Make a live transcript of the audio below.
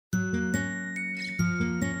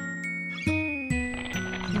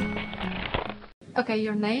Okay,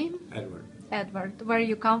 your name? Edward. Edward. Where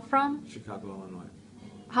you come from? Chicago, Illinois.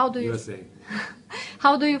 How do you USA.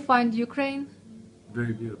 How do you find Ukraine?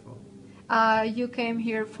 Very beautiful. You came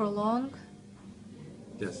here for long?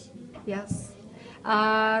 Yes. Yes.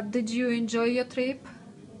 Did you enjoy your trip?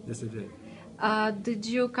 Yes, I did. Did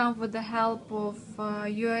you come with the help of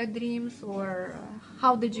UaDreams, or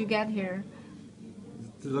how did you get here?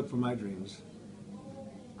 To look for my dreams.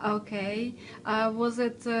 Okay. Was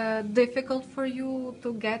it difficult for you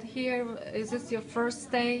to get here? Is this your first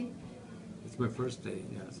stay? It's my first day,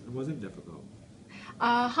 yes. It wasn't difficult.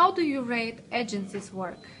 How do you rate agency's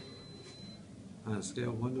work? On a scale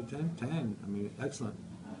of 1 to 10, 10. I mean, excellent.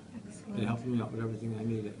 Excellent. They helped me out with everything I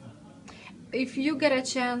needed. If you get a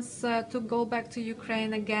chance to go back to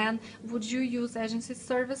Ukraine again, would you use agency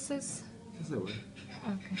services? Yes, I would.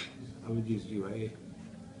 Okay. I would use UA.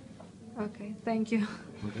 Okay, thank you.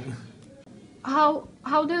 Okay.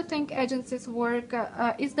 How do you think agencies work?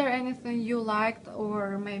 Is there anything you liked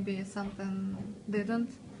or maybe something didn't?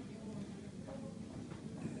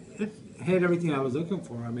 It had everything I was looking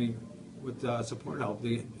for. I mean, with support help,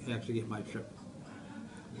 they actually get my trip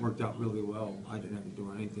worked out really well. I didn't have to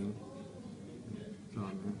do anything. So,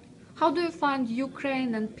 How do you find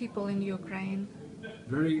Ukraine and people in Ukraine?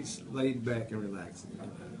 very laid back and relaxed.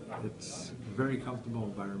 It's a very comfortable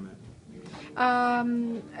environment.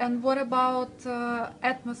 And what about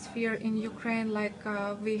atmosphere in Ukraine? Like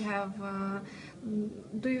we have,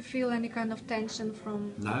 do you feel any kind of tension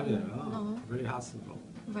from? Not at all. No, Very hospitable.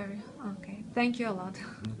 very okay. Thank you a lot.